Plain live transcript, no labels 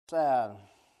Sad.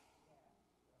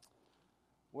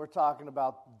 We're talking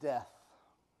about death.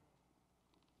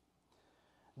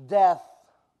 Death.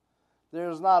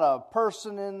 There's not a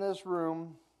person in this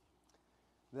room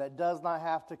that does not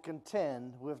have to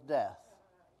contend with death.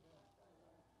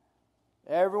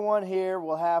 Everyone here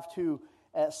will have to,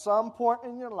 at some point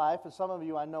in your life, and some of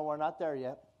you I know are not there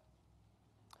yet,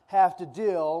 have to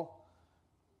deal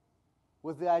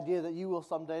with the idea that you will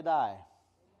someday die.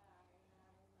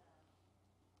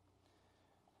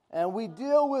 And we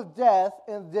deal with death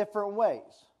in different ways.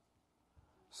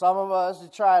 Some of us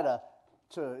try to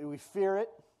we fear it.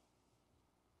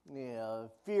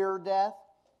 Fear death.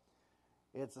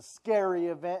 It's a scary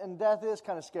event, and death is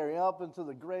kind of scary, up into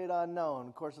the great unknown.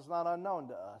 Of course, it's not unknown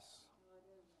to us.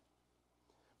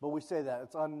 But we say that,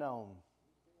 it's unknown.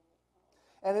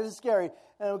 And it is scary,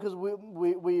 and because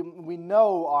we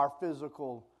know our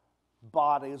physical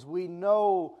bodies. We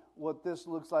know what this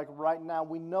looks like right now.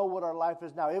 We know what our life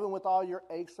is now. Even with all your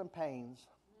aches and pains,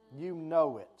 you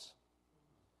know it.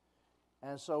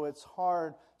 And so it's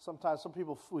hard. Sometimes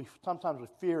sometimes we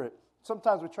fear it.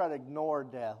 Sometimes we try to ignore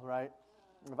death, right?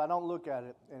 If I don't look at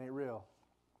it, it ain't real.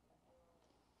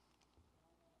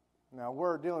 Now,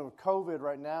 we're dealing with COVID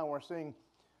right now, and we're seeing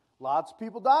lots of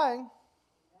people dying.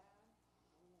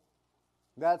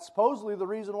 That's supposedly the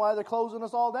reason why they're closing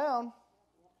us all down.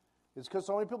 It's because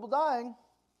so many people dying.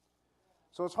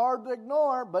 So it's hard to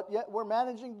ignore, but yet we're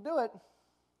managing to do it.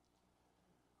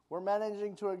 We're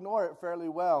managing to ignore it fairly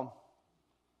well.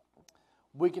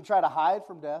 We can try to hide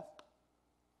from death.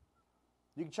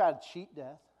 You can try to cheat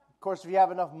death. Of course, if you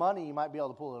have enough money, you might be able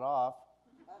to pull it off.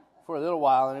 For a little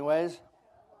while, anyways.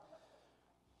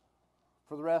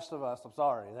 For the rest of us, I'm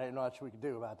sorry. There ain't much we can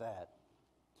do about that.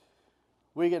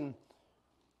 We can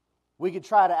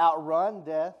try to outrun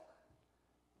death.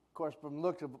 Of course, from the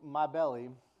look of my belly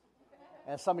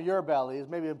and some of your bellies,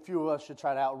 maybe a few of us should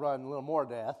try to outrun a little more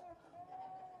death.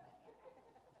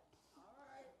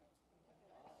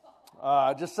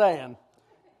 Just saying.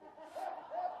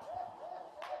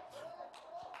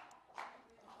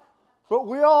 But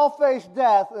we all face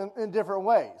death in different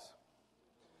ways.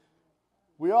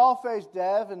 We all face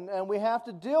death, and we have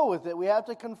to deal with it. We have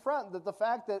to confront the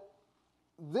fact that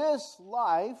this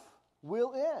life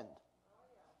will end.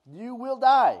 You will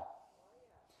die.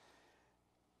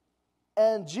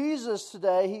 And Jesus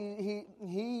today,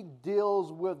 he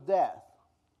deals with death.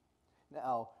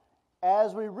 Now,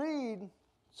 as we read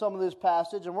some of this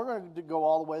passage, and we're going to go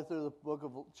all the way through the book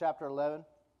of chapter 11.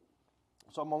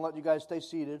 So I'm going to let you guys stay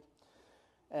seated.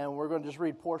 And we're going to just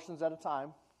read portions at a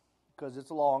time because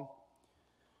it's long.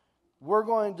 We're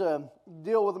going to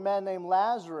deal with a man named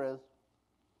Lazarus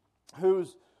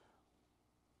who's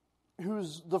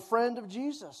the friend of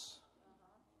Jesus.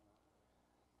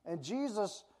 And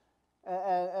Jesus,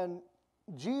 the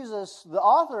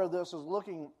author of this, is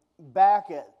looking back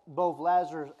at both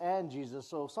Lazarus and Jesus.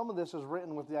 So some of this is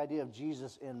written with the idea of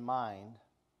Jesus in mind.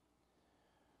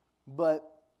 But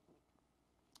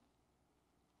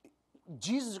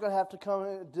Jesus is going to have to come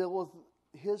and deal with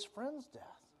his friend's death.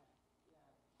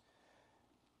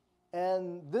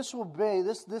 And this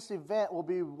event will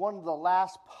be one of the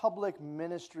last public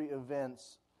ministry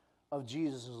events of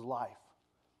Jesus' life.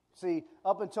 See,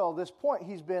 up until this point,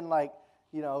 he's been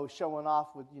showing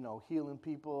off with, healing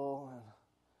people. And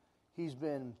he's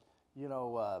been,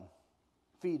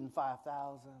 feeding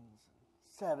 5,000s,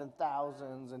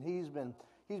 7,000s, and he's been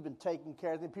taking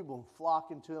care of them. People have been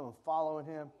flocking to him and following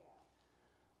him.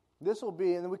 This will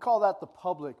be, and we call that the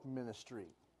public ministry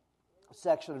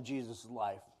section of Jesus'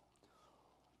 life.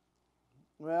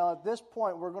 Well, at this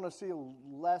point, we're going to see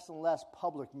less and less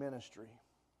public ministry.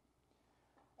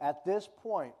 At this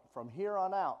point, from here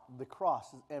on out, the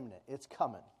cross is imminent. It's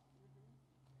coming.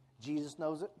 Jesus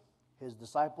knows it. His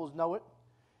disciples know it.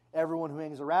 Everyone who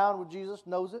hangs around with Jesus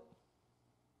knows it.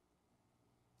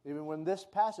 Even when this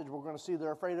passage, we're going to see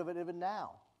they're afraid of it even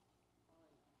now.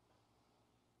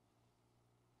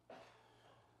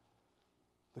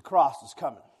 The cross is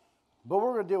coming. But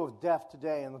we're going to deal with death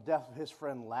today and the death of his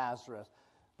friend Lazarus.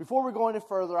 Before we go any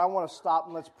further, I want to stop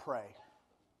and let's pray.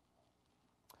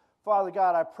 Father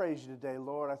God, I praise you today,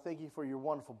 Lord. I thank you for your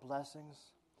wonderful blessings.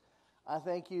 I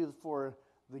thank you for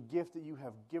the gift that you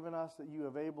have given us, that you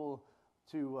have able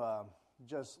to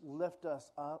just lift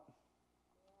us up.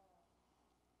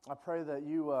 I pray that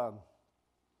you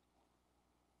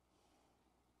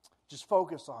just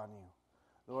focus on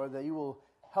you, Lord, that you will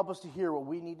help us to hear what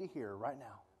we need to hear right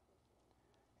now.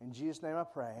 In Jesus' name I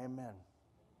pray, amen.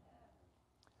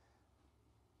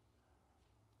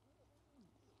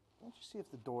 Why don't you see if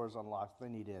the door is unlocked? They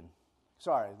need in.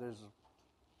 Sorry,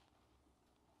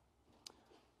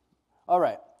 all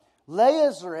right.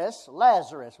 Lazarus,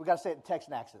 we got to say it in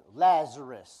Texan accent.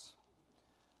 Lazarus.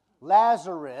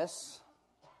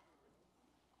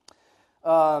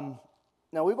 Now,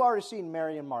 we've already seen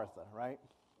Mary and Martha, right?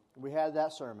 We had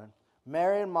that sermon.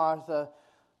 Mary and Martha,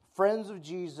 friends of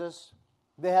Jesus,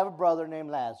 they have a brother named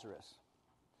Lazarus.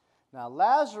 Now,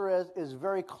 Lazarus is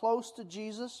very close to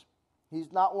Jesus.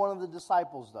 He's not one of the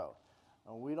disciples, though.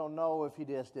 And we don't know if he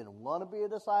just didn't want to be a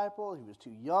disciple, he was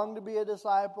too young to be a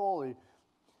disciple, he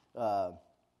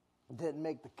didn't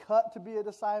make the cut to be a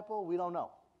disciple. We don't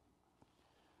know.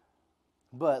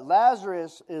 But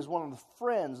Lazarus is one of the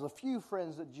friends, the few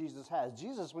friends that Jesus has.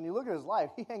 Jesus, when you look at his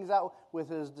life, he hangs out with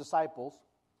his disciples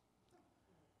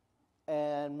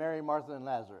and Mary, Martha, and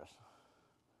Lazarus.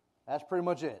 That's pretty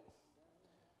much it.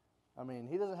 I mean,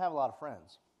 he doesn't have a lot of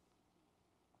friends.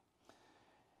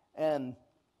 And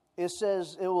it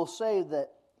will say that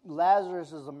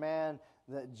Lazarus is a man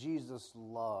that Jesus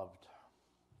loved.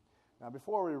 Now,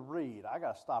 before we read, I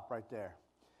got to stop right there.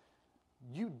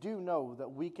 You do know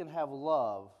that we can have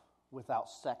love without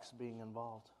sex being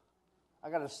involved.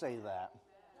 I got to say that.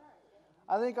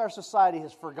 I think our society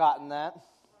has forgotten that.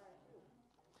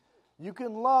 You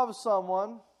can love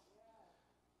someone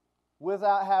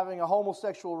without having a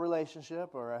homosexual relationship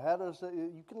or a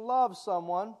heterosexual. You can love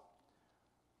someone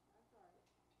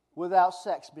without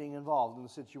sex being involved in the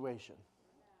situation.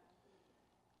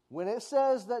 When it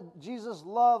says that Jesus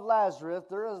loved Lazarus,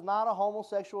 there is not a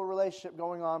homosexual relationship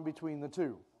going on between the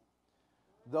two.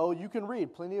 Though you can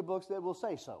read plenty of books that will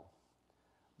say so.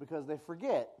 Because they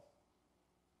forget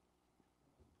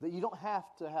that you don't have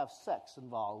to have sex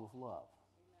involved with love.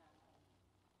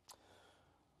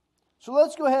 So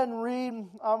let's go ahead and read.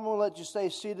 I'm going to let you stay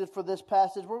seated for this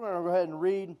passage. We're going to go ahead and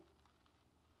read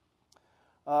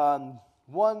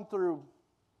 1 through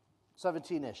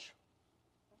 17-ish.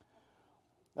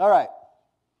 All right.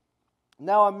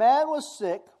 Now a man was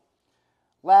sick,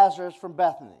 Lazarus from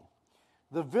Bethany,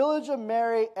 the village of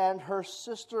Mary and her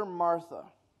sister Martha.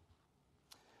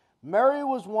 Mary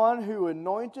was one who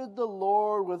anointed the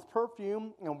Lord with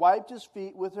perfume and wiped his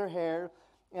feet with her hair,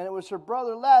 and it was her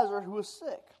brother Lazarus who was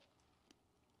sick.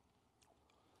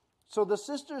 So the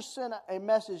sisters sent a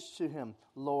message to him,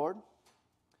 Lord,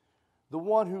 the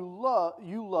one who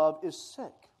you love is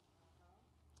sick.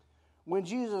 When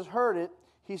Jesus heard it,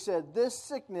 he said, this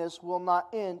sickness will not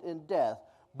end in death,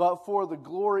 but for the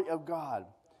glory of God,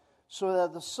 so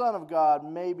that the Son of God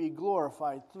may be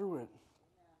glorified through it.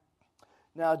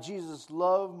 Now Jesus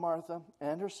loved Martha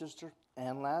and her sister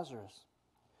and Lazarus.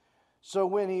 So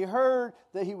when he heard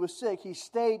that he was sick, he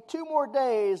stayed 2 more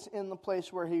days in the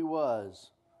place where he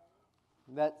was.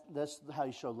 That's how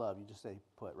you show love. You just say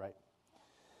put, right?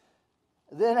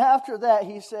 Then after that,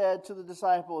 he said to the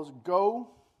disciples,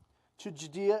 go to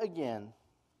Judea again.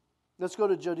 Let's go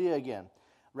to Judea again.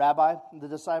 Rabbi, the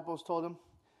disciples told him,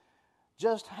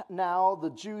 just now the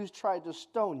Jews tried to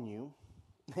stone you,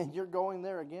 and you're going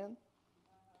there again?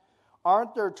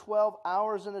 Aren't there 12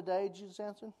 hours in a day? Jesus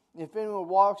answered. If anyone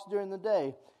walks during the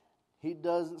day, he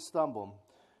doesn't stumble,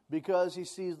 because he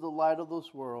sees the light of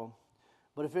this world.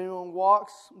 But if anyone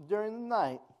walks during the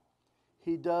night,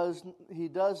 he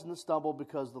doesn't stumble,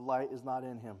 because the light is not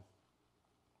in him.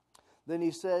 Then he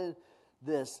said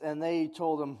this, and they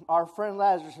told him, our friend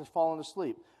Lazarus has fallen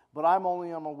asleep, but I'm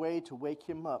only on my way to wake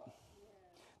him up.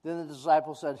 Then the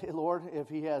disciples said, hey, Lord, if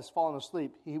he has fallen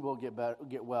asleep, he will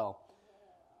get well.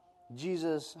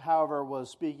 Jesus, however,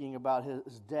 was speaking about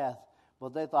his death,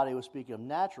 but they thought he was speaking of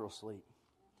natural sleep.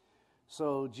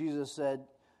 So Jesus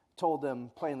told them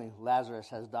plainly, Lazarus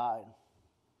has died.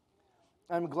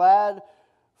 I'm glad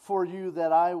for you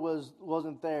that I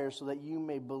wasn't there, so that you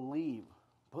may believe.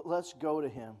 But let's go to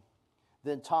him.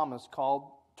 Then Thomas,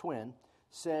 called Twin,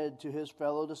 said to his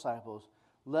fellow disciples,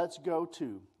 let's go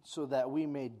too, so that we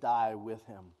may die with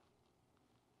him.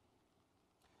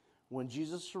 When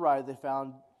Jesus arrived, they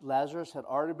found Lazarus had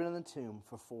already been in the tomb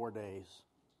for 4 days.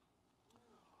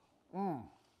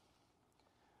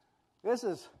 This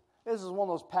is one of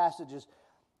those passages.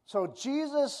 So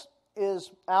Jesus is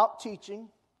out teaching,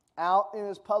 out in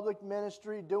his public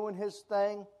ministry, doing his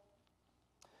thing.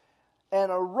 And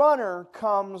a runner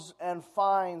comes and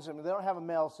finds him. They don't have a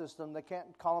mail system. They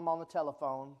can't call him on the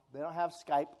telephone. They don't have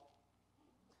Skype.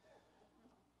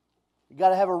 You got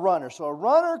to have a runner. So a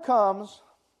runner comes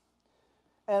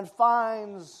and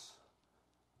finds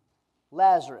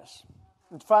Lazarus.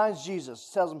 And finds Jesus.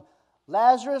 Tells him,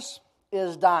 Lazarus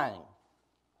is dying.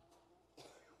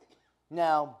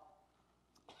 Now,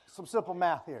 some simple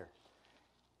math here.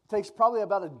 It takes probably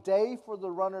about a day for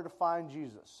the runner to find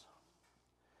Jesus.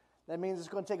 That means it's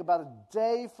going to take about a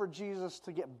day for Jesus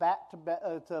to get back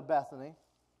to Bethany.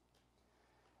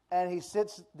 And he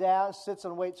sits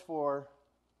and waits for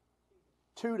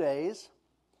 2 days.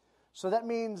 So that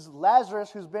means Lazarus,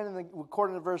 who's been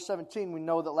according to verse 17, we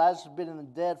know that Lazarus has been in the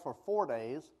dead for 4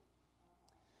 days.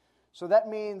 So that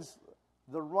means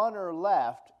the runner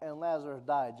left, and Lazarus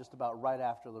died just about right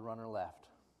after the runner left.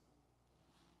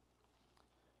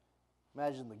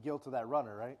 Imagine the guilt of that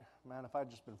runner, right? Man, if I'd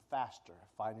just been faster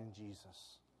finding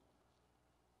Jesus.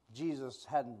 Jesus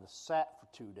hadn't sat for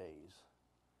 2 days.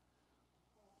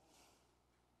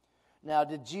 Now,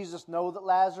 did Jesus know that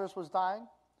Lazarus was dying?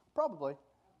 Probably.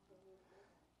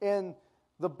 In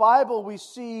the Bible, we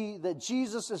see that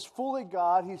Jesus is fully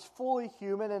God, he's fully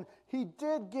human, and he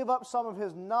did give up some of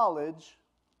his knowledge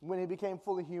when he became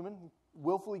fully human,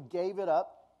 willfully gave it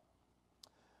up.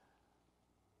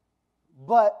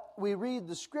 But we read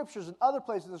the scriptures, and other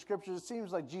places in the scriptures, it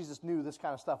seems like Jesus knew this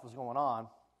kind of stuff was going on.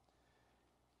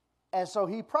 And so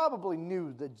he probably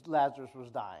knew that Lazarus was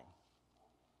dying.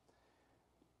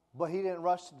 But he didn't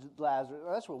rush to Lazarus.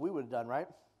 That's what we would have done, right?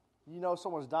 You know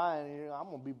someone's dying, and I'm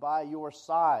going to be by your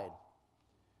side.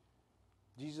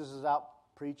 Jesus is out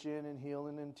preaching and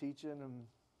healing and teaching, and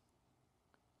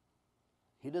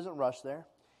he doesn't rush there.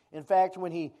 In fact,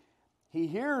 when he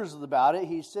hears about it,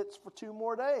 he sits for 2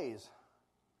 more days.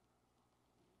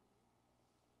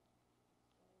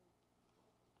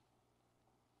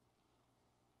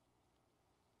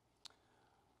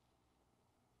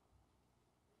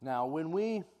 Now, when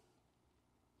we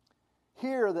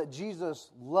hear that Jesus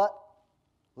let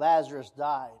Lazarus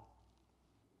die,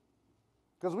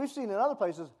 because we've seen in other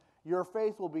places, your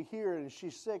faith will be here, and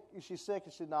she's sick, and she's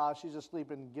nah, she's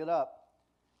asleep, and get up.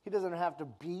 He doesn't have to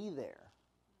be there.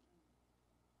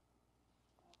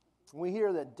 We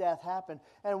hear that death happened,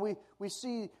 and we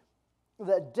see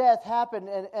that death happened,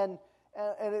 and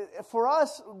for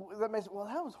us, that makes, well,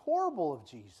 that was horrible of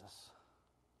Jesus.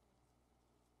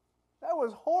 That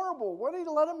was horrible. Why did he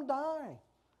let him die?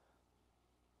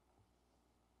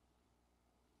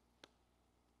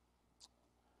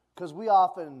 Because we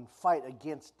often fight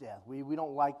against death. We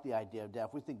don't like the idea of death.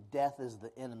 We think death is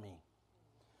the enemy.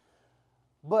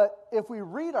 But if we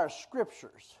read our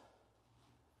scriptures,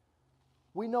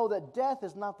 we know that death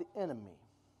is not the enemy.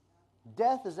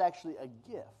 Death is actually a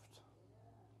gift.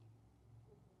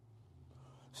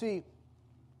 See,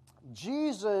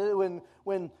 Jesus,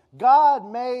 when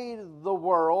God made the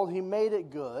world, he made it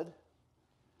good.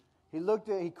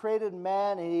 He created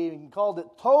man, and he called it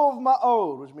Tov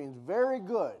Ma'od, which means very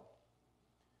good.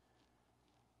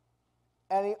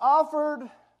 And he offered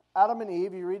Adam and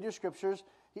Eve, you read your scriptures,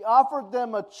 he offered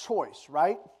them a choice,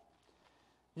 right?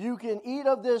 You can eat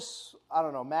of this, I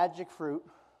don't know, magic fruit.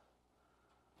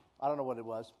 I don't know what it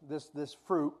was. This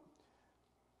fruit.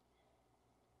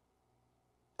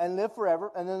 And live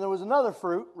forever. And then there was another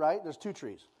fruit, right? There's 2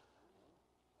 trees.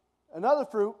 Another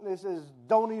fruit, this is,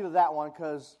 don't eat of that one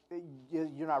because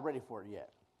you're not ready for it yet.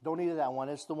 Don't eat of that one.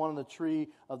 It's the one on the tree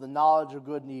of the knowledge of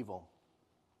good and evil.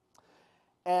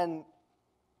 And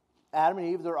Adam and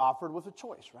Eve, they're offered with a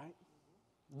choice, right?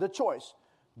 The choice.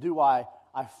 Do I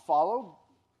follow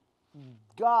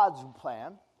God's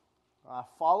plan? Do I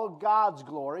follow God's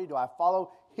glory? Do I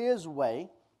follow his way?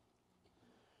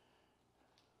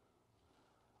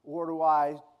 Or do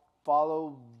I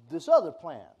follow this other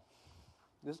plan,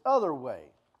 this other way,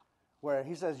 where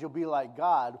he says you'll be like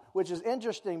God, which is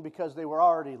interesting because they were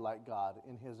already like God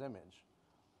in his image.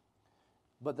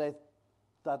 But they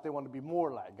thought they wanted to be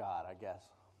more like God, I guess,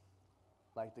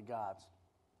 like the gods.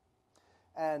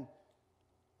 And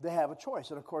they have a choice.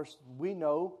 And of course, we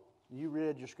know, you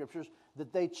read your scriptures,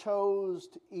 that they chose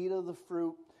to eat of the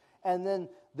fruit, and then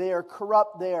they are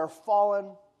corrupt, they are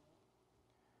fallen.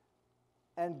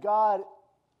 And God,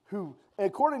 who,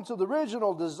 according to the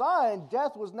original design,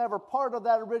 death was never part of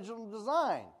that original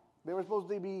design. They were supposed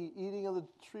to be eating of the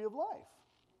tree of life.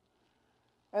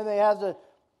 And they had to,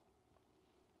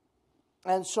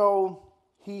 and so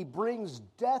he brings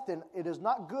death in. It is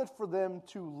not good for them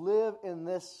to live in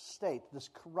this state, this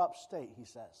corrupt state, he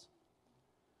says.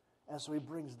 And so he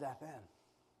brings death in.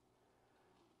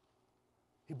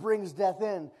 He brings death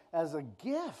in as a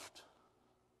gift.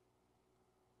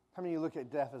 How many of you look at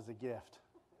death as a gift?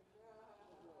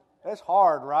 It's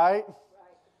hard, right?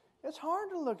 It's hard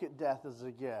to look at death as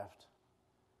a gift.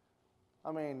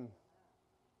 I mean,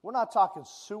 we're not talking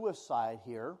suicide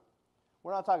here.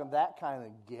 We're not talking that kind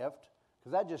of gift,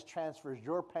 because that just transfers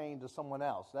your pain to someone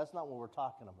else. That's not what we're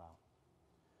talking about.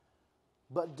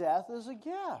 But death is a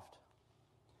gift.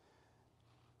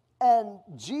 And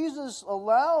Jesus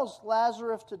allows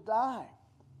Lazarus to die.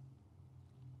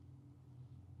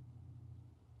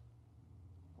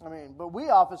 I mean, but we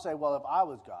often say, well, if I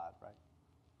was God, right?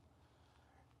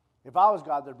 If I was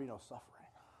God, there'd be no suffering.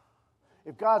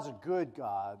 If God's a good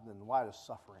God, then why does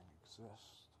suffering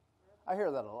exist? I hear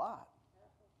that a lot.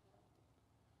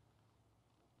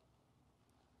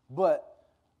 But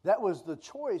that was the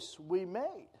choice we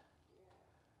made.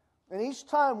 And each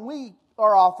time we're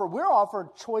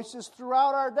offered choices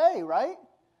throughout our day, right?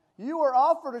 You are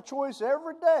offered a choice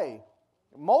every day,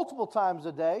 multiple times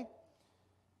a day,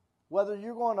 whether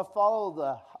you're going to follow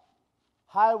the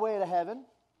highway to heaven.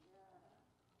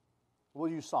 We'll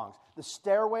use songs. The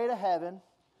stairway to heaven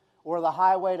or the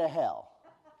highway to hell.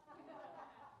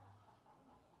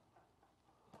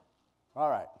 All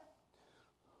right.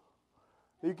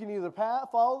 You can either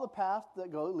follow the path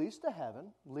that leads to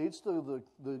heaven, leads to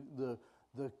the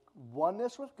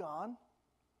oneness with God,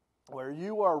 where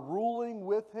you are ruling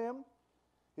with Him.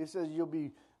 He says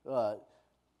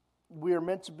we are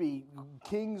meant to be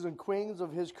kings and queens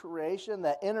of His creation.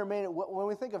 That intermediate. When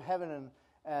we think of heaven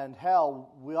and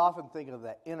hell, we often think of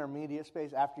that intermediate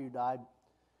space after you died.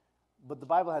 But the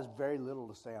Bible has very little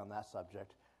to say on that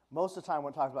subject. Most of the time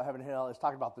when it talks about heaven and hell, it's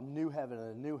talking about the new heaven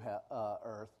and the new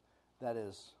earth that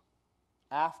is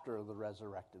after the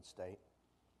resurrected state.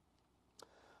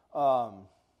 Because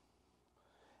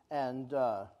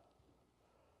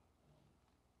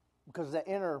that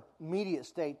intermediate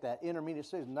state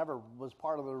never was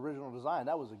part of the original design.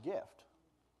 That was a gift.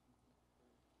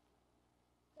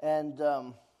 And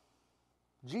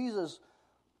Jesus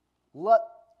let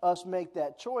us make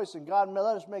that choice, and God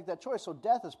let us make that choice. So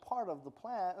death is part of the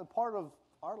plan, part of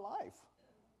our life.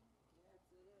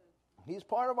 He's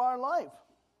part of our life.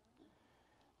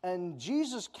 And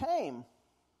Jesus came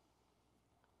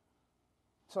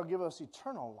to give us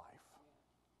eternal life.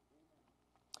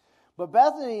 But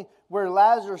Bethany, where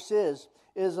Lazarus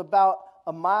is about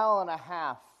 1.5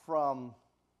 miles from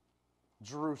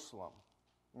Jerusalem.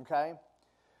 Okay?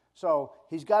 So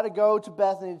he's got to go to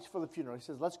Bethany for the funeral. He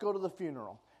says, let's go to the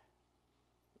funeral.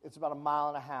 It's about 1.5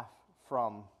 miles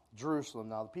from Jerusalem.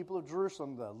 Now, the people of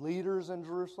Jerusalem, the leaders in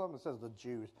Jerusalem, it says the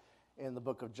Jews in the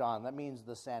book of John. That means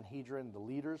the Sanhedrin, the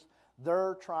leaders.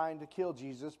 They're trying to kill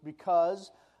Jesus because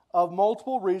of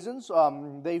multiple reasons.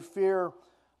 They fear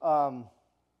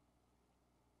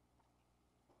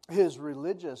his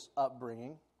religious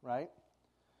upbringing, right?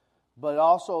 But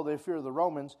also they fear the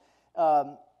Romans.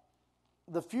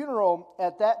 The funeral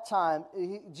at that time,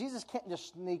 Jesus can't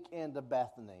just sneak into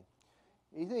Bethany.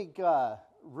 You think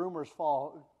rumors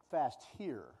fall fast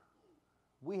here?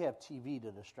 We have TV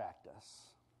to distract us.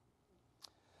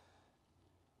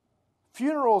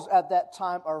 Funerals at that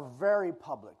time are very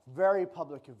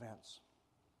public events.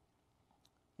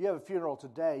 You have a funeral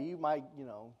today, you might,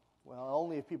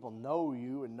 only if people know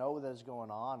you and know that it's going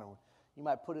on, or you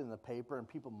might put it in the paper and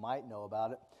people might know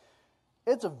about it.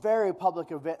 It's a very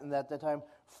public event in that time.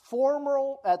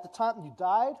 Formal, at the time you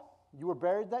died, you were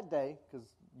buried that day, because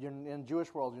in the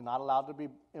Jewish world, you're not allowed to be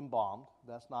embalmed.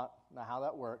 That's not how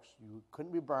that works. You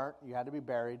couldn't be burnt. You had to be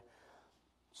buried.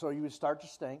 So you would start to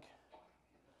stink.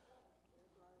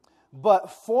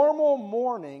 But formal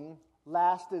mourning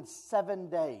lasted 7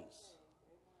 days.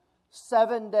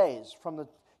 7 days.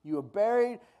 You were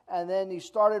buried, and then you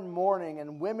started mourning,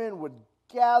 and women would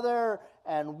gather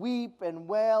and weep and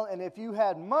wail. And if you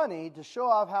had money to show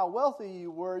off how wealthy you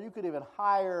were, you could even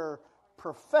hire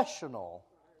professional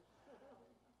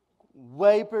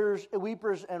weepers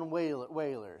and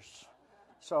wailers.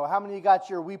 So how many of you got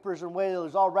your weepers and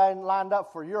wailers all lined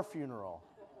up for your funeral?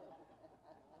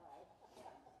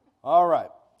 All right.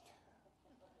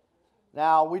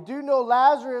 Now, we do know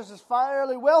Lazarus is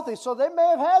fairly wealthy, so they may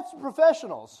have had some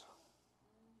professionals.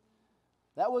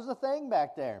 That was the thing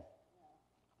back there.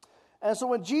 And so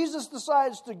when Jesus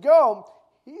decides to go,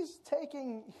 he's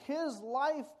taking his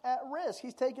life at risk.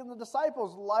 He's taking the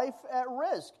disciples' life at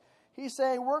risk. He's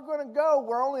saying, we're going to go.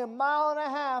 We're only 1.5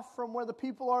 miles from where the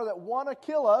people are that want to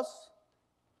kill us.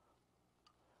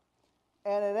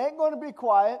 And it ain't going to be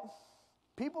quiet.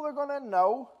 People are going to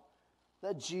know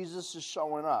that Jesus is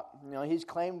showing up.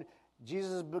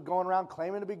 Jesus has been going around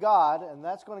claiming to be God, and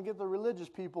that's going to get the religious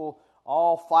people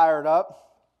all fired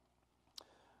up.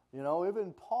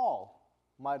 Even Paul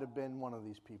might have been one of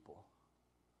these people.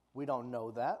 We don't know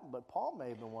that, but Paul may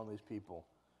have been one of these people.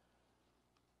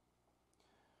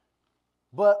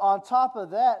 But on top of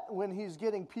that, when he's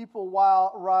getting people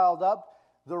riled up,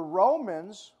 the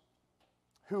Romans,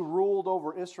 who ruled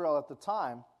over Israel at the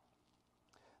time,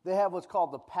 they have what's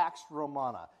called the Pax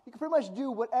Romana. You can pretty much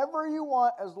do whatever you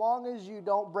want as long as you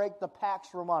don't break the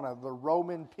Pax Romana, the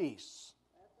Roman peace.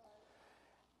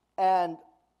 And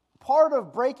part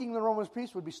of breaking the Roman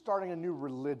peace would be starting a new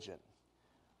religion.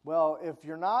 Well, if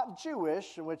you're not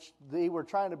Jewish, which they were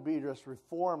trying to be, just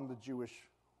reform the Jewish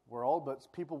world, but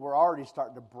people were already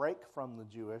starting to break from the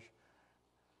Jewish.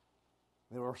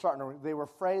 They were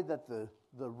afraid that the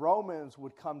Romans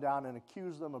would come down and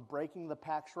accuse them of breaking the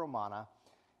Pax Romana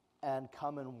and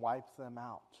come and wipe them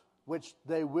out, which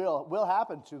they will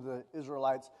happen to the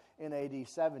Israelites in AD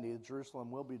 70.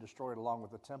 Jerusalem will be destroyed along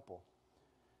with the temple.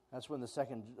 That's when the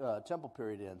second temple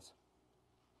period ends.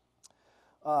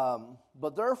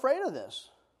 But they're afraid of this.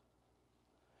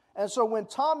 And so when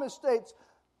Thomas states,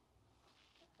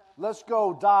 let's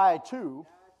go die too,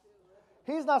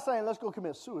 he's not saying let's go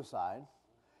commit suicide.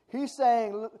 He's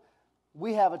saying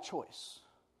we have a choice.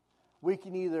 We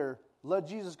can either let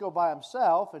Jesus go by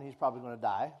himself, and he's probably going to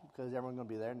die because everyone's going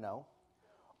to be there, no.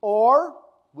 Or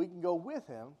we can go with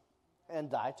him and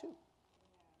die too.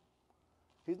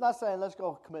 He's not saying let's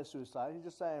go commit suicide. He's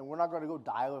just saying we're not going to go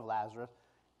die with Lazarus.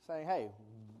 He's saying, hey,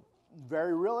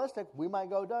 very realistic, we might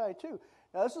go die too.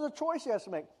 Now, this is a choice he has to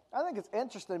make. I think it's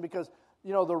interesting because,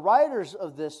 the writers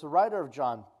of this, the writer of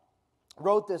John,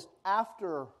 wrote this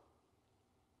after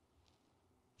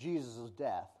Jesus'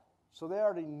 death. So they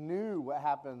already knew what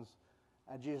happens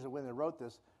at Jesus when they wrote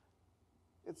this.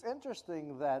 It's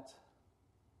interesting that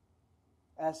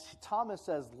as Thomas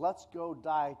says, let's go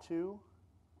die too,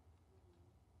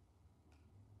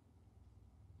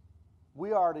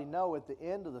 we already know at the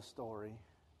end of the story,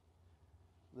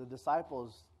 the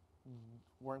disciples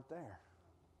weren't there.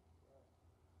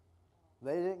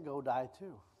 They didn't go die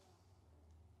too.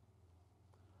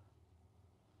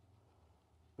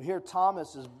 But here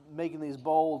Thomas is making these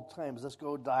bold claims, let's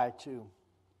go die too.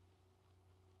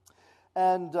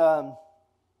 And so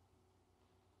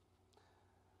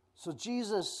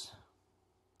Jesus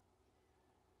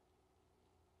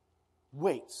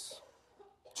waits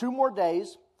 2 more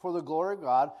days for the glory of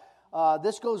God.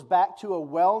 This goes back to a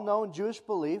well-known Jewish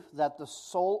belief that the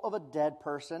soul of a dead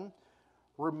person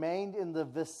remained in the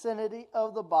vicinity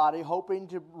of the body, hoping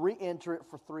to re-enter it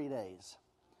for 3 days.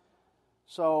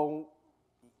 So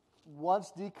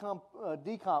once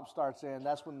decomp starts in,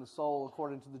 that's when the soul,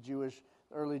 according to the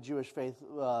early Jewish faith,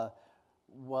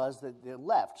 was that it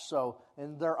left. So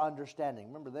in their understanding,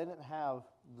 remember, they didn't have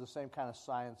the same kind of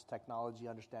science, technology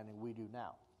understanding we do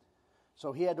now.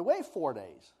 So he had to wait 4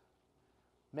 days.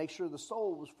 Make sure the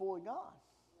soul was fully gone.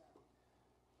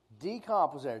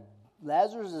 Decomp was there.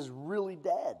 Lazarus is really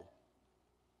dead.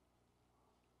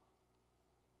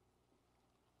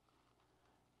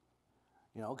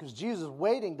 Because Jesus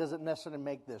waiting doesn't necessarily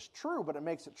make this true, but it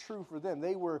makes it true for them.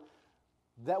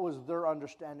 That was their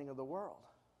understanding of the world.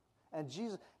 And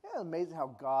Jesus, isn't it amazing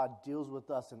how God deals with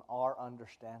us in our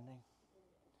understanding?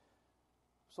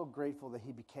 I'm so grateful that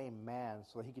he became man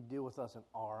so that he could deal with us in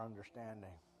our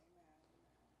understanding.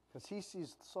 Because he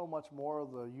sees so much more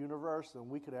of the universe than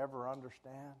we could ever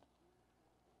understand.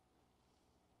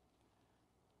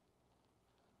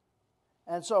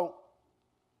 And so,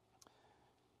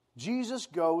 Jesus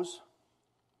goes,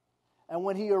 and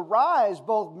when he arrives,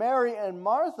 both Mary and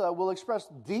Martha will express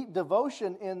deep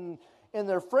devotion in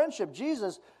their friendship,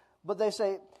 Jesus, but they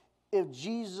say, if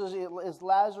Jesus, you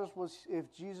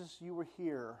were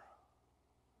here,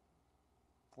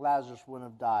 Lazarus wouldn't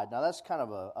have died. Now that's kind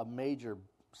of a major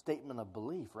statement of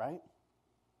belief, right?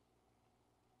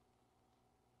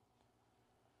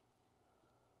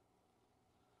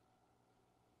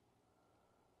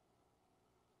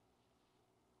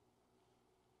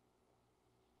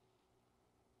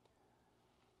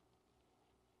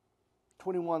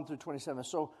 (21 through 27).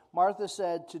 So Martha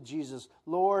said to Jesus,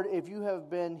 Lord, if you had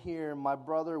been here, my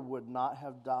brother would not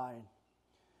have died.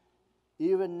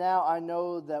 Even now I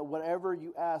know that whatever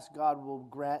you ask, God will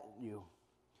grant you.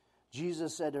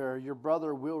 Jesus said to her, your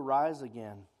brother will rise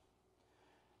again.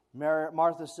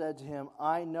 Martha said to him,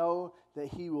 I know that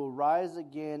he will rise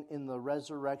again in the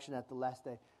resurrection at the last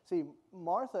day. See,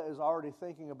 Martha is already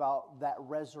thinking about that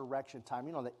resurrection time,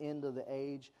 the end of the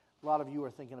age. A lot of you are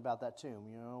thinking about that too.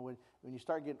 When you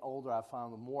start getting older, I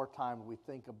found the more time we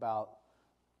think about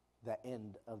the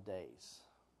end of days.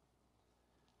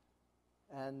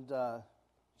 And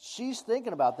she's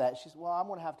thinking about that. She says, well, I'm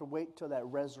going to have to wait till that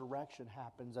resurrection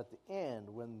happens at the end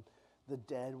when the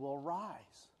dead will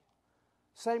rise.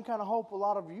 Same kind of hope a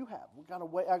lot of you have. We got to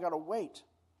wait. I got to wait.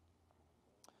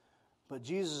 But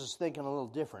Jesus is thinking a little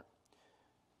different.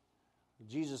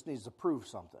 Jesus needs to prove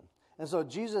something. And so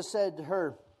Jesus said to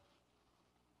her,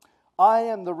 I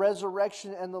am the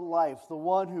resurrection and the life. The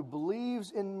one who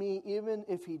believes in me, even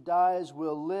if he dies,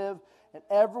 will live. And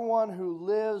everyone who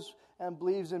lives and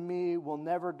believes in me will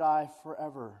never die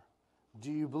forever.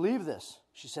 Do you believe this?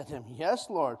 She said to him, yes,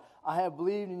 Lord. I have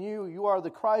believed in you. You are the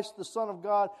Christ, the Son of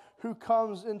God, who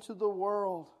comes into the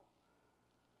world.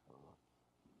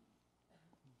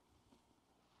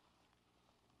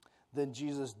 Then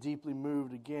Jesus, deeply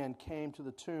moved again, came to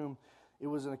the tomb. It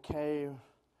was in a cave,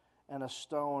 and a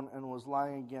stone, and was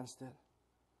lying against it.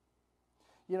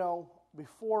 You know,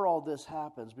 before all this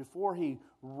happens, before he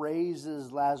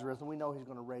raises Lazarus, and we know he's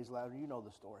going to raise Lazarus. You know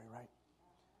the story, right?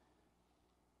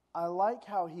 I like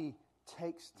how he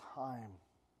takes time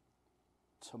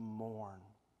to mourn.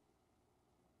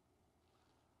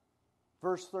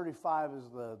 Verse 35 is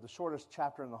the shortest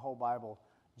chapter in the whole Bible.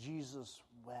 Jesus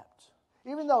wept.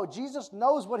 Even though Jesus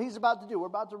knows what he's about to do. We're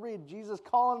about to read Jesus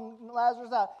calling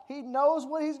Lazarus out. He knows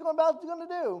what he's about to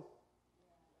do.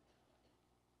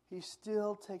 He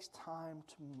still takes time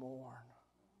to mourn.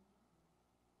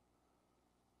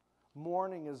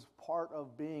 Mourning is part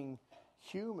of being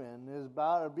human, is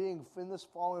about being in this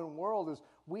fallen world. Is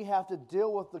we have to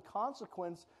deal with the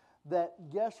consequence that,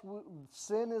 yes,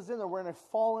 sin is in there. We're in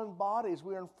fallen bodies.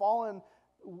 We're in fallen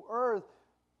earth.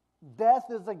 Death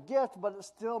is a gift, but it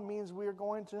still means we are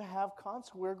going to have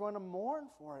consequences. We're going to mourn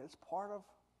for it. It's part of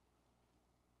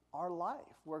our life.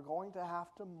 We're going to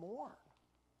have to mourn.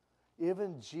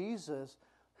 Even Jesus,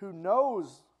 who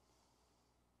knows,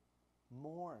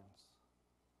 mourns.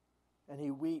 And he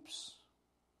weeps.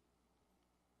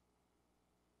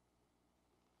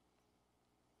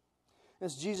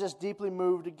 As Jesus, deeply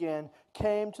moved again,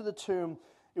 came to the tomb,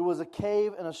 it was a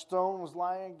cave and a stone was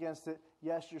lying against it.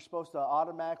 Yes, you're supposed to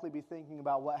automatically be thinking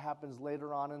about what happens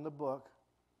later on in the book.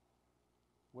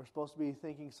 We're supposed to be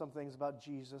thinking some things about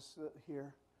Jesus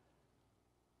here.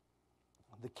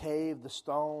 The cave, the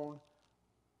stone.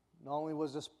 Not only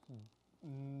was this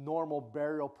normal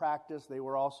burial practice, they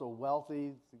were also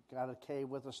wealthy. They got a cave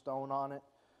with a stone on it.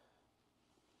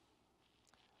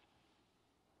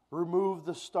 Remove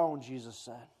the stone, Jesus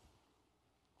said.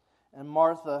 And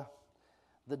Martha,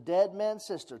 the dead man's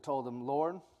sister, told him,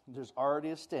 Lord, there's already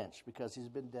a stench because he's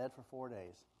been dead for 4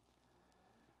 days.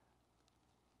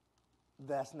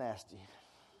 That's nasty.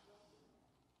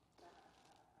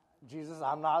 Jesus,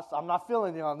 I'm not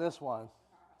feeling you on this one.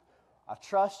 I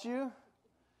trust you,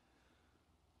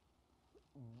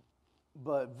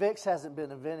 but Vicks hasn't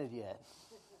been invented yet.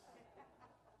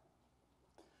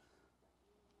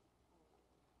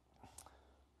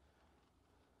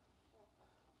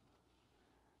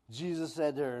 Jesus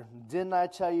said to her, didn't I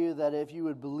tell you that if you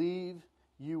would believe,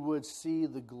 you would see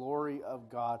the glory of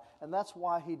God? And that's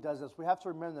why he does this. We have to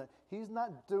remember that he's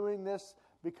not doing this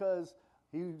because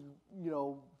he,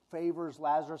 favors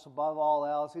Lazarus above all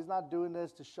else. He's not doing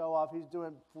this to show off. He's doing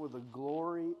it for the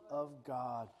glory of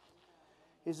God.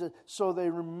 He said, so they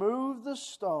removed the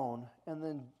stone, and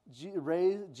then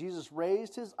Jesus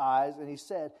raised his eyes, and he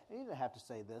said, and he didn't have to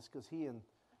say this because he and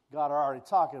God are already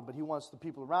talking, but he wants the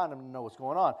people around him to know what's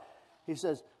going on. He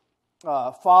says,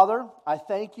 Father, I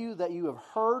thank you that you have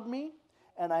heard me,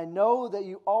 and I know that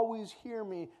you always hear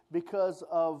me because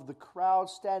of the crowd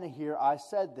standing here. I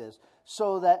said this,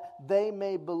 so that they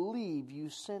may believe you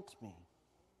sent me.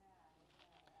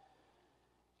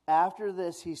 After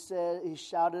this, he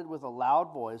shouted with a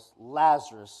loud voice,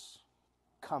 Lazarus,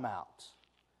 come out.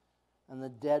 And the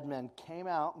dead man came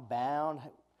out, bound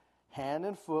hand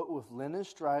and foot with linen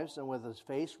stripes and with his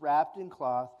face wrapped in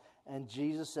cloth. And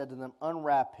Jesus said to them,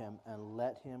 unwrap him and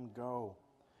let him go.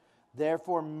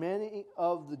 Therefore many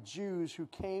of the Jews who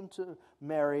came to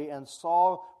Mary and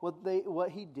saw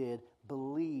what he did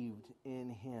believed in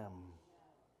him.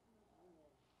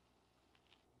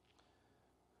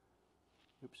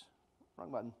 Oops,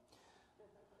 wrong button.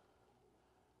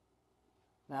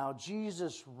 Now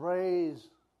Jesus raised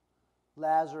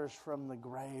Lazarus from the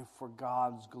grave for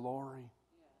God's glory.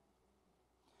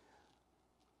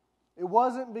 It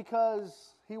wasn't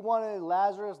because he wanted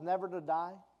Lazarus never to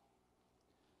die,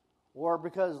 or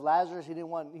because Lazarus he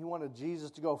wanted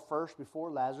Jesus to go first before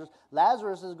Lazarus.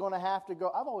 Lazarus is going to have to go.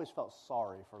 I've always felt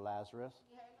sorry for Lazarus.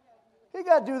 He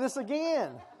got to do this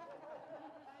again.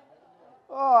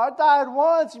 Oh, I died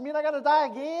once. You mean I got to die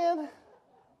again?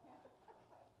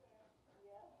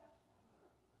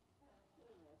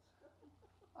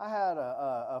 I had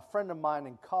a friend of mine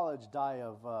in college die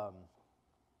of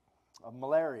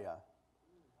malaria.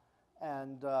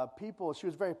 And she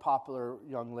was a very popular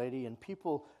young lady, and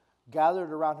people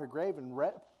gathered around her grave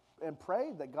and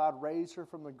prayed that God raised her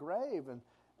from the grave.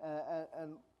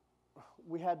 And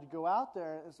we had to go out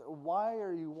there and say, why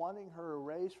are you wanting her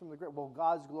raised from the grave? Well,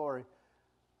 God's glory.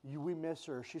 We miss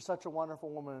her. She's such a wonderful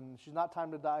woman. She's not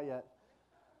time to die yet.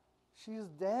 She's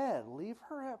dead. Leave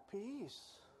her at peace.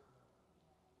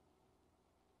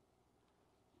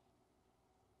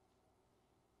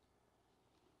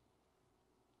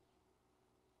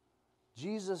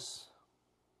 Jesus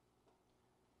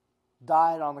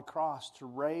died on the cross to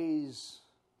raise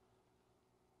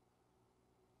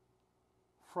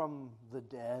from the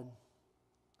dead.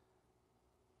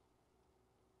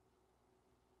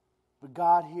 But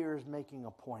God here is making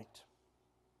a point.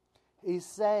 He's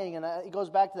saying, and it goes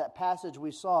back to that passage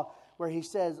we saw where he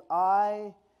says,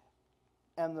 I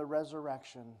am the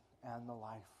resurrection and the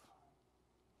life.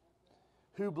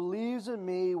 Who believes in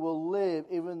me will live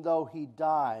even though he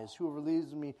dies. Whoever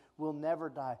believes in me will never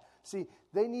die. See,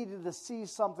 they needed to see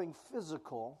something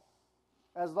physical.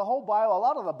 As the whole Bible, a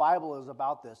lot of the Bible is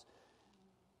about this.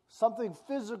 Something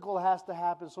physical has to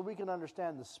happen so we can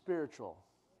understand the spiritual.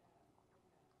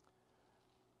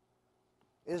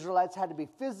 Israelites had to be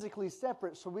physically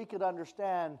separate so we could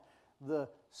understand the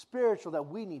spiritual, that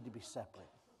we need to be separate.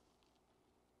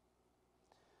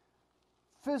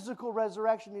 Physical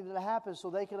resurrection needed to happen so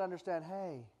they could understand,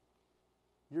 hey,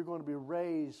 you're going to be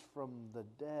raised from the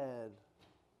dead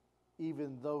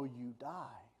even though you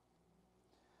die.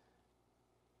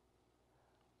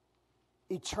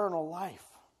 Eternal life.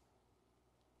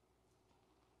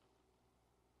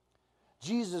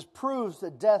 Jesus proves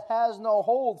that death has no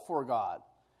hold for God.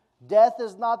 Death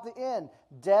is not the end.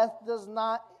 Death does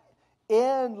not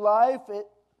end life. It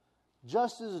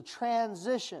just is a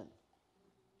transition.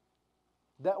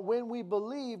 That when we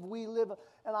believe, we live.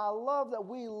 And I love that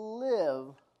we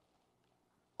live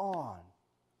on.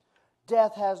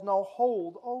 Death has no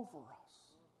hold over us.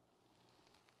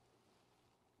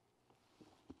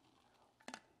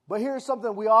 But here's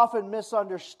something we often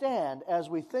misunderstand as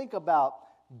we think about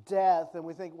death, and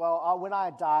we think, well, when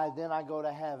I die, then I go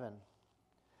to heaven.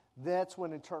 That's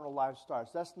when eternal life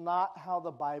starts. That's not how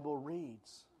the Bible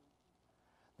reads.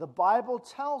 The Bible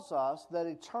tells us that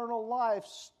eternal life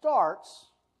starts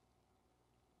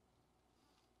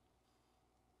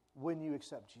when you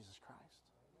accept Jesus Christ.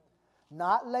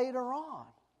 Not later on.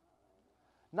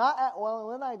 Not at, well,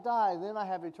 when I die, then I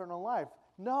have eternal life.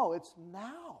 No, it's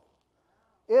now.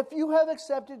 If you have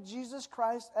accepted Jesus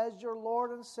Christ as your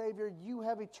Lord and Savior, you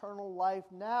have eternal life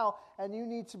now, and you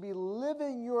need to be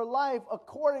living your life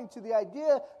according to the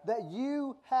idea that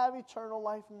you have eternal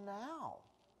life now.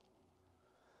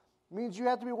 It means you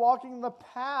have to be walking the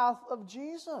path of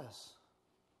Jesus.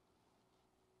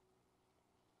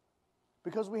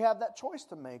 Because we have that choice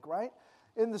to make, right?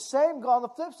 In the same, on the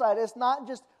flip side, it's not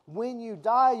just when you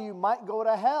die, you might go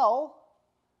to hell.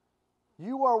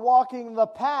 You are walking the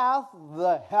path,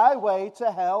 the highway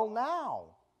to hell now.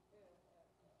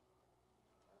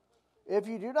 If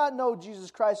you do not know Jesus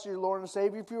Christ as your Lord and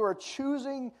Savior, if you are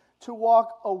choosing to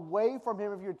walk away from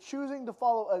Him, if you're choosing to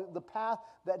follow the path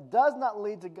that does not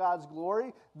lead to God's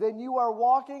glory, then you are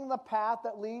walking the path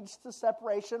that leads to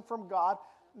separation from God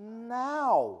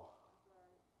now.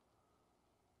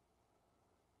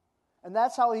 And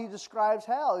that's how He describes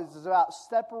hell. It's about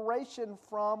separation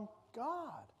from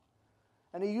God.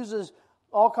 And He uses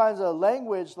all kinds of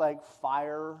language like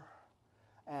fire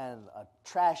and a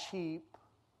trash heap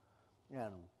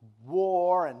and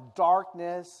war and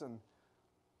darkness and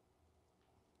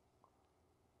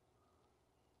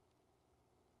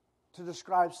to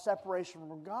describe separation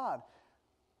from God.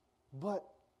 But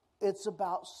it's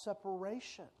about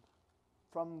separation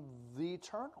from the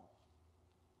eternal.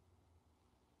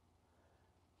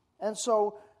 And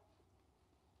so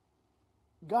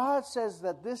God says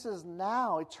that this is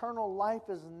now, eternal life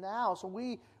is now. So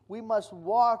we must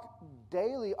walk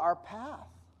daily our path.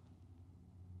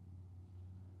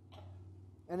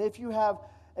 And if you have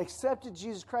accepted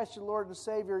Jesus Christ, your Lord and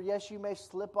Savior, yes, you may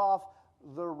slip off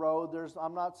the road.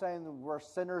 I'm not saying that we're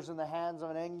sinners in the hands of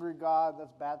an angry God.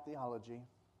 That's bad theology.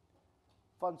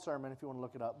 Fun sermon if you want to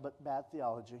look it up, but bad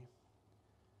theology.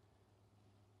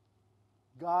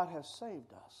 God has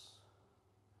saved us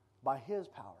by His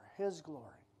power, His glory,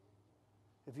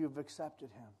 if you've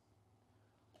accepted Him.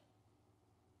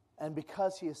 And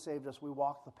because He has saved us, we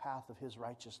walk the path of His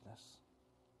righteousness.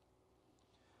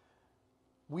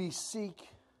 We seek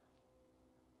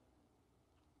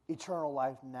eternal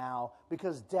life now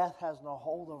because death has no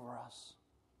hold over us.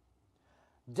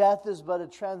 Death is but a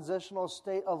transitional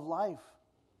state of life.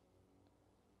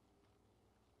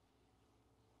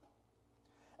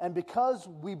 And because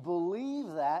we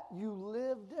believe that, you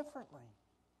live differently.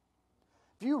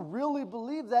 If you really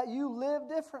believe that, you live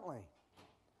differently.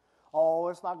 Oh,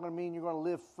 it's not going to mean you're going to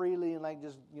live freely and like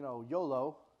just,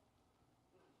 YOLO.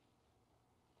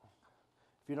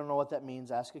 If you don't know what that means,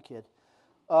 ask a kid.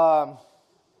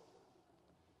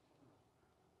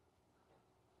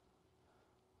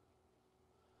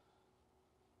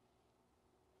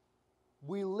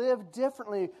 We live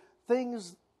differently.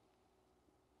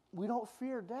 We don't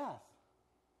fear death.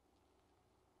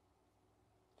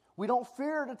 We don't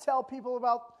fear to tell people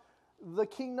about the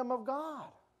kingdom of God.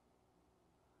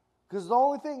 Because the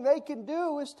only thing they can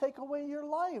do is take away your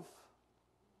life.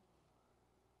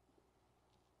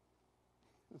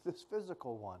 This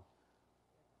physical one,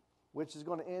 which is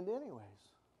going to end anyways.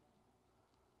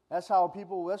 That's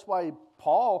why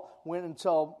Paul went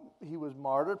until he was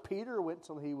martyred. Peter went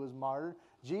till he was martyred.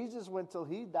 Jesus went till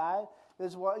he died.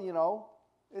 It's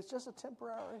just a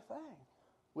temporary thing,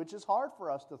 which is hard for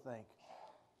us to think.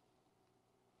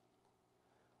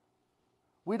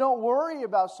 We don't worry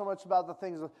so much about the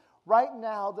things. Right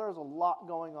now, there's a lot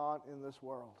going on in this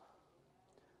world.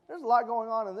 There's a lot going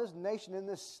on in this nation, in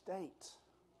this state.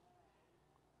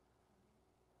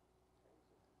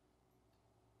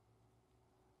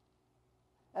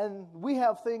 And we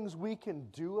have things we can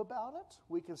do about it.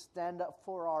 We can stand up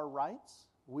for our rights.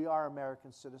 We are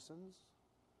American citizens.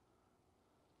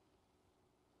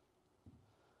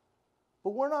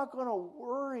 But we're not going to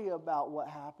worry about what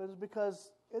happens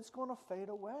because it's going to fade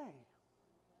away.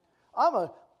 I'm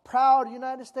a proud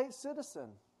United States citizen.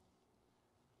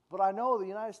 But I know the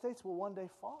United States will one day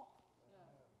fall.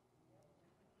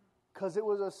 Because it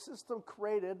was a system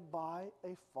created by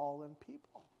a fallen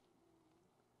people.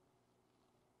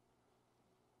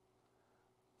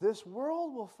 This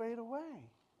world will fade away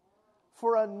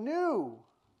for a new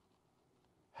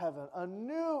heaven, a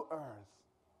new earth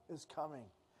is coming.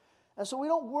 And so we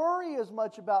don't worry as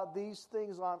much about these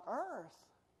things on earth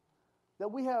that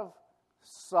we have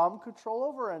some control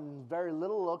over and very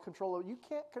little control over. You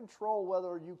can't control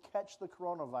whether you catch the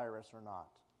coronavirus or not.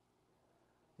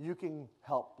 You can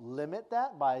help limit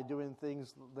that by doing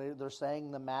things. They're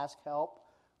saying the mask help.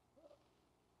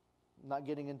 Not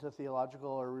getting into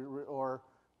theological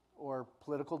or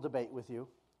political debate with you.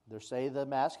 They say the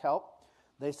mask help.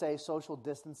 They say social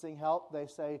distancing help. They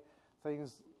say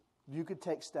things, you could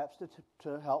take steps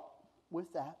to help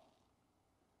with that.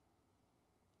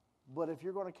 But if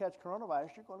you're going to catch coronavirus,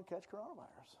 you're going to catch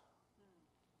coronavirus.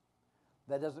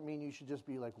 That doesn't mean you should just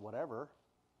be like whatever.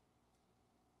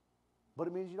 But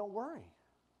it means you don't worry.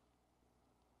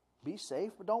 Be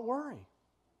safe, but don't worry.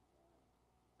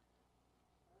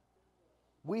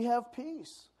 We have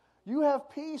peace. You have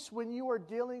peace when you are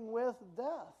dealing with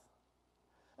death.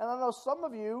 And I know some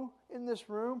of you in this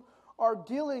room are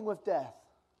dealing with death.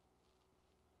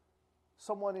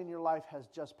 Someone in your life has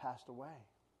just passed away.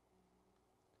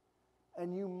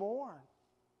 And you mourn.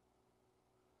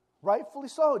 Rightfully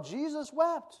so. Jesus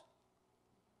wept.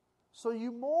 So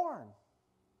you mourn.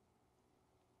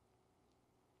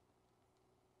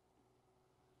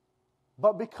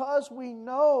 But because we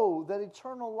know that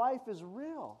eternal life is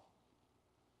real,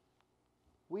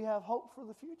 we have hope for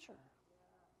the future.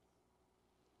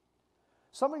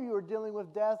 Some of you are dealing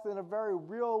with death in a very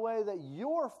real way that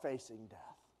you're facing death.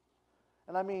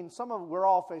 And I mean, we're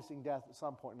all facing death at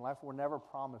some point in life. We're never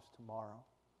promised tomorrow.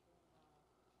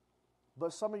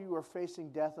 But some of you are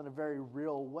facing death in a very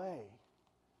real way.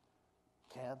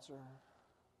 Cancer,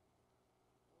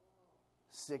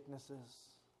 sicknesses,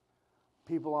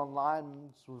 people online,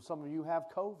 some of you have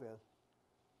COVID,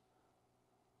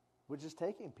 which is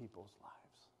taking people's lives.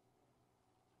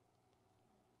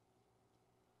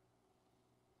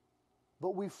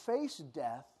 But we face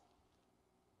death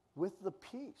with the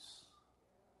peace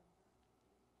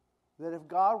that if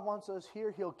God wants us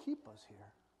here, He'll keep us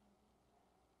here.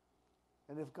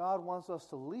 And if God wants us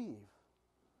to leave,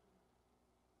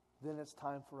 then it's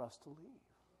time for us to leave.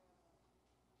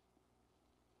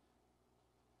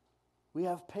 We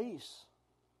have peace.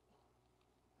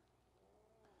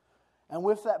 And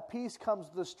with that peace comes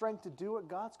the strength to do what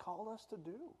God's called us to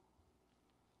do.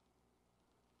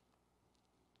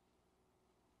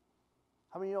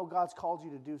 How many of you know God's called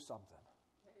you to do something?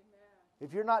 Amen.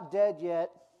 If you're not dead yet,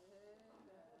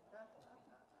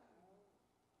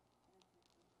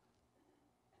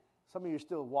 some of you are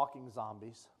still walking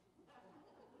zombies.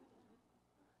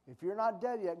 If you're not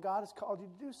dead yet, God has called you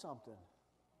to do something.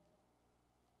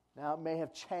 Now, it may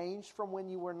have changed from when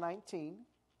you were 19,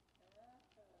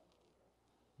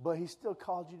 but He still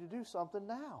called you to do something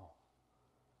now.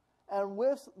 And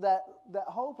with that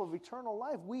hope of eternal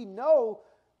life, we know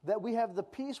that we have the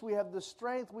peace, we have the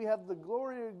strength, we have the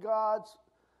glory of God.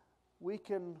 We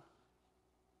can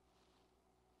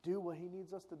do what He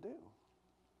needs us to do.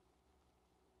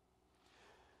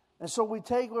 And so we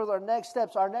take with our next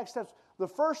steps. Our next steps, the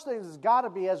first thing has got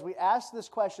to be, as we ask this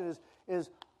question, is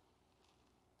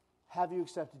have you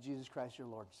accepted Jesus Christ your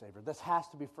Lord and Savior? This has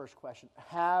to be first question.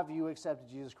 Have you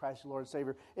accepted Jesus Christ your Lord and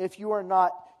Savior? If you are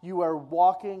not, you are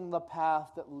walking the path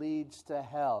that leads to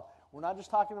hell. We're not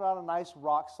just talking about a nice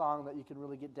rock song that you can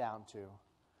really get down to.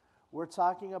 We're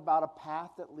talking about a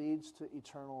path that leads to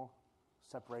eternal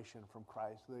separation from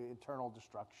Christ, the eternal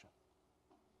destruction.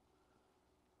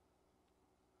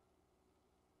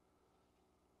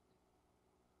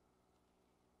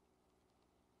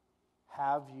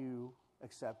 have you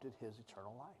accepted his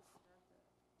eternal life?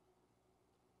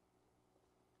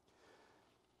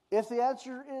 If the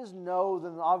answer is no,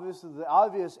 then obviously the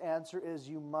obvious answer is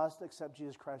you must accept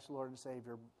Jesus Christ, Lord and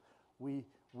Savior. We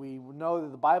know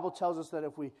that the Bible tells us that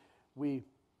if we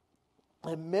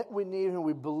admit we need him,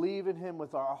 we believe in him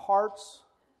with our hearts,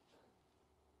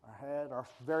 our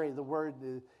head, the word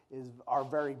is our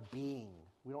very being.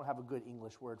 We don't have a good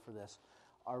English word for this.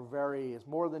 It's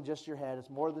more than just your head,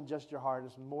 it's more than just your heart,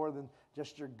 it's more than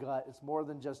just your gut, it's more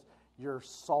than just your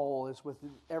soul, it's with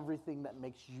everything that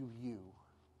makes you you.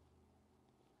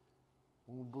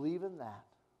 When we believe in that,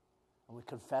 and we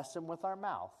confess him with our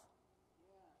mouth,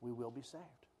 we will be saved.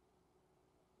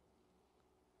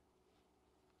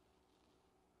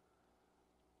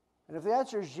 And if the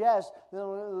answer is yes, then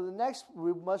the next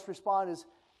we must respond is,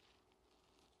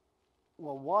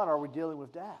 well, one, are we dealing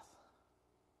with death?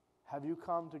 Have you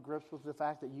come to grips with the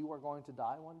fact that you are going to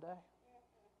die one day?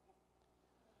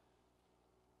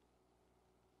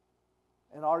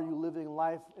 And are you living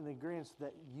life in agreement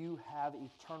that you have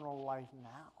eternal life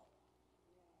now?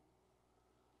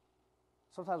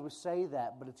 Sometimes we say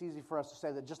that, but it's easy for us to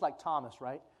say that just like Thomas,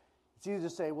 right? It's easy to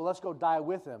say, well, let's go die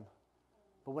with him.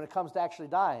 But when it comes to actually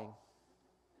dying,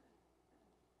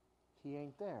 he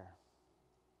ain't there.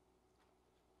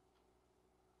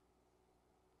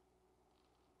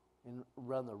 And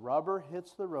when the rubber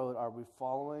hits the road, are we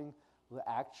following, we're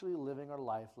actually living our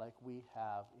life like we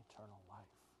have eternal life?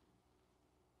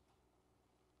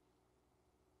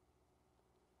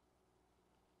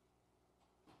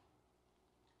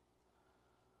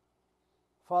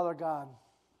 Father God,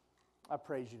 I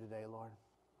praise you today, Lord.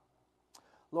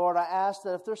 Lord, I ask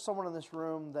that if there's someone in this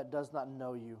room that does not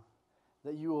know you,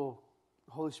 that you will,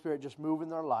 Holy Spirit, just move in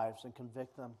their lives and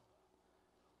convict them.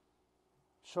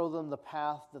 Show them the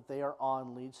path that they are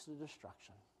on leads to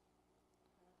destruction.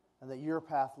 And that your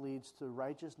path leads to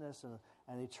righteousness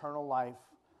and eternal life,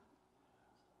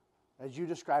 as you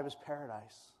describe as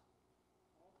paradise.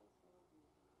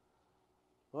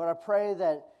 Lord, I pray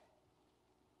that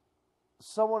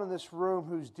someone in this room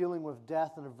who's dealing with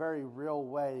death in a very real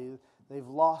way, they've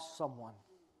lost someone,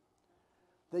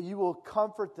 that you will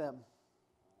comfort them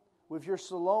with your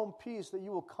shalom peace, that you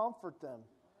will comfort them.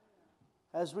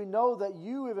 As we know that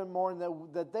you even mourn,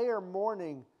 that they are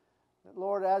mourning,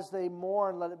 Lord, as they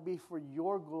mourn, let it be for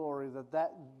your glory,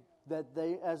 that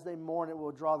they, as they mourn, it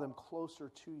will draw them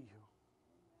closer to you.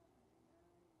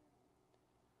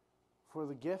 For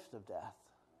the gift of death,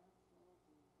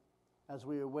 as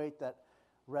we await that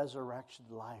resurrection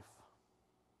life.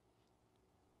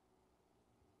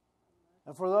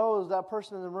 And for that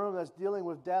person in the room that's dealing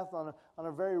with death on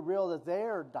a very real, that they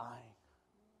are dying.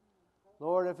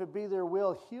 Lord, if it be their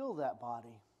will, heal that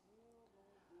body.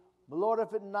 But Lord,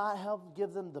 if it not, help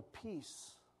give them the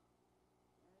peace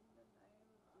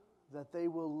that they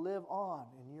will live on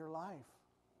in your life.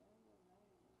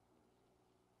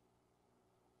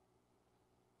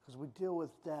 Because we deal with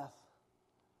death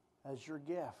as your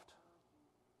gift,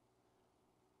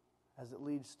 as it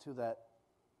leads to that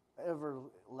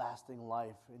everlasting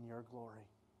life in your glory,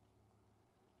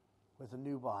 with a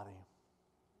new body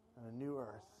and a new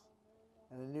earth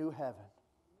and a new heaven.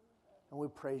 And we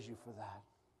praise you for that.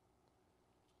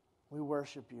 We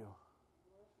worship you.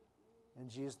 In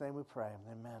Jesus' name we pray.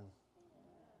 Amen.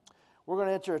 We're going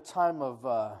to enter a time of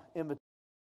invitation.